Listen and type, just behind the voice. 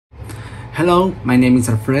Hello, my name is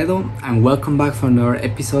Alfredo and welcome back for another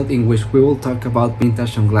episode in which we will talk about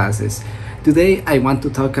vintage sunglasses. Today I want to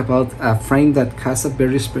talk about a frame that has a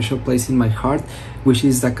very special place in my heart, which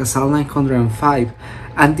is the Cazal 905.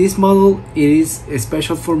 And this model, it is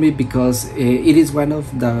special for me because it is one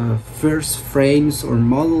of the first frames or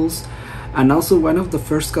models and also one of the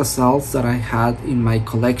first Cazals that I had in my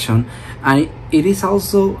collection, and it is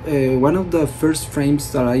also one of the first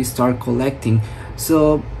frames that I start collecting.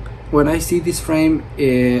 So when I see this frame,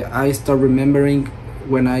 I start remembering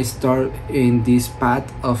when I start in this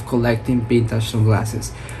path of collecting vintage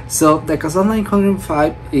sunglasses. So the Cazal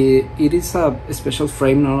 905, it is a special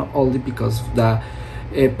frame not only because of the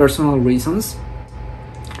personal reasons,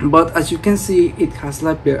 but as you can see, it has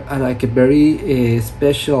like a very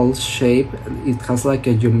special shape. It has like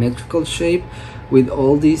a geometrical shape with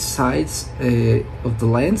all these sides of the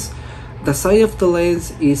lens. The side of the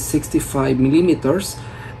lens is 65 millimeters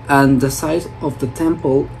and the size of the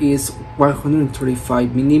temple is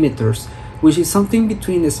 135 millimeters, which is something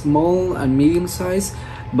between a small and medium size.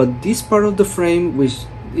 But this part of the frame, which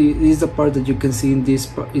is the part that you can see in this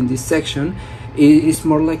section, it is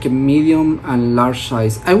more like a medium and large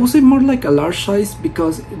size. I would say more like a large size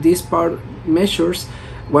because this part measures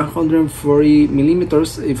 140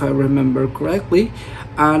 millimeters if I remember correctly,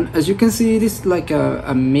 and as you can see, it is like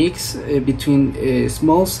a mix between a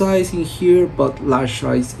small size in here but large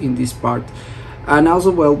size in this part. And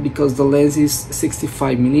also, well, because the lens is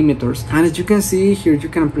 65 millimeters, and as you can see here, you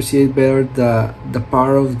can appreciate better the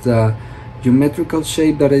part of the geometrical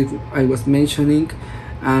shape that I was mentioning.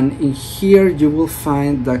 And in here you will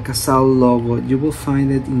find the Cazal logo. You will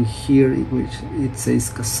find it in here, which it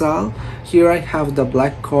says Cazal. Here I have the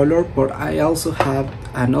black color, but I also have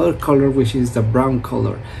another color, which is the brown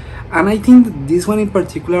color. And I think that this one in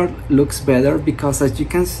particular looks better because, as you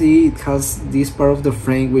can see, it has this part of the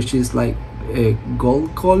frame which is like a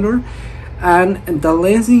gold color, and the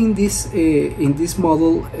lens in this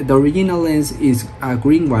model, the original lens, is a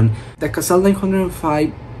green one. The Cazal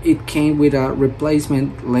 905, it came with a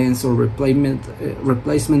replacement lens or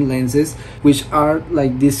replacement lenses, which are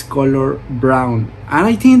like this color brown, and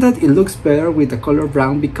I think that it looks better with the color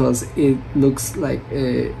brown because it looks like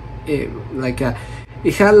it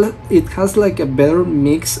has like a better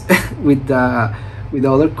mix with the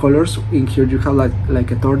other colors. In here you have like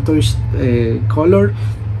a tortoise color,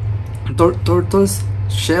 tortoise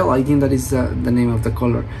shell, I think that is the name of the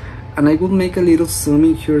color. And I will make a little zoom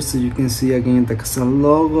in here so you can see again the Cazal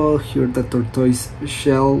logo, here the tortoise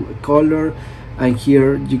shell color, and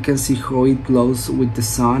here you can see how it glows with the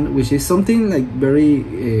sun, which is something like very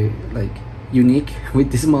like unique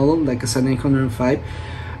with this model, like Cazal 905.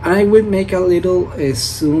 And I will make a little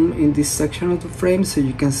zoom in this section of the frame so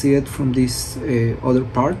you can see it from this other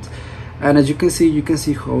part. And as you can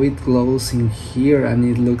see how it glows in here, and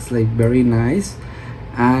it looks like very nice.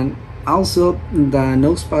 And also the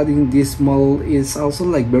nose pad in this model is also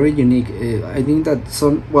like very unique. I think that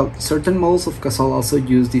certain models of Cazal also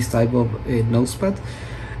use this type of nose pad,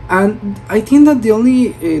 and I think that the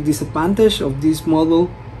only disadvantage of this model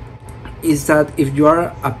is that if you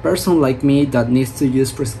are a person like me that needs to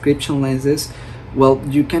use prescription lenses, well,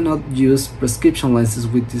 you cannot use prescription lenses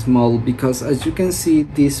with this model because, as you can see,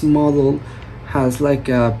 this model has like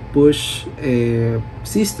a push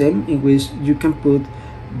system in which you can put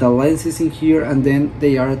the lenses in here, and then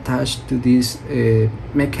they are attached to this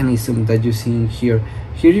mechanism that you see in here.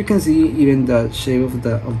 Here you can see even the shape of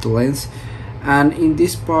the lens, and in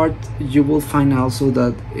this part you will find also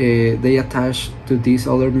that they attach to this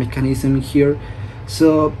other mechanism here.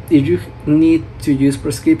 So if you need to use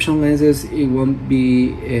prescription lenses, it won't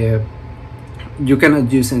be you cannot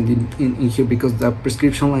use it in here because the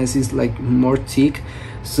prescription lens is like more thick,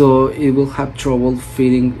 so it will have trouble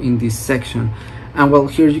fitting in this section. And well,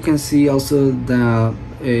 here you can see also the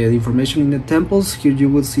information in the temples. Here you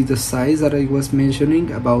will see the size that I was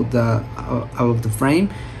mentioning about the frame,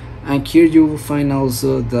 and here you will find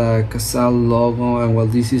also the Cazal logo. And well,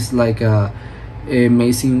 this is like a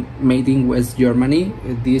amazing made in West Germany.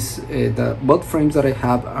 Both frames that I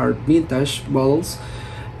have are vintage models,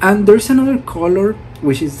 and there's another color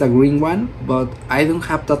which is the green one, but I don't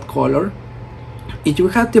have that color. If you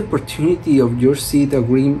have the opportunity of you see the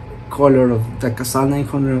green color of the Cazal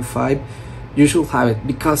 905, you should have it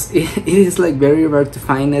because it is like very rare to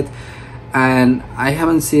find it, and I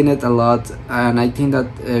haven't seen it a lot, and I think that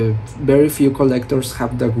very few collectors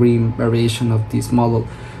have the green variation of this model.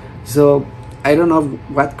 So I don't know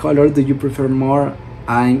what color do you prefer more.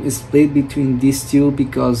 I'm split between these two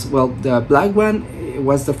because, well, the black one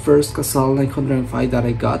was the first Cazal 905 that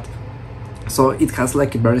I got, so it has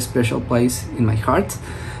like a very special place in my heart.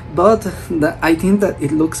 but I think that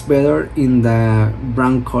it looks better in the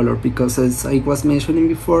brown color, because as I was mentioning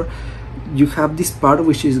before, you have this part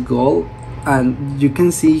which is gold, and you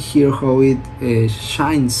can see here how it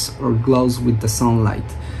shines or glows with the sunlight.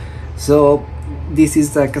 So this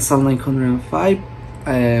is the Cazal 905.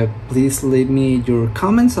 Please leave me your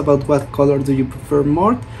comments about what color do you prefer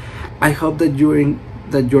more. I hope that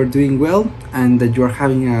you're doing well and that you're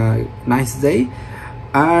having a nice day,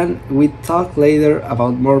 and we talk later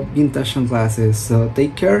about more vintage sunglasses. So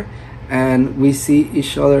take care, and we see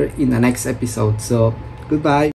each other in the next episode. So goodbye.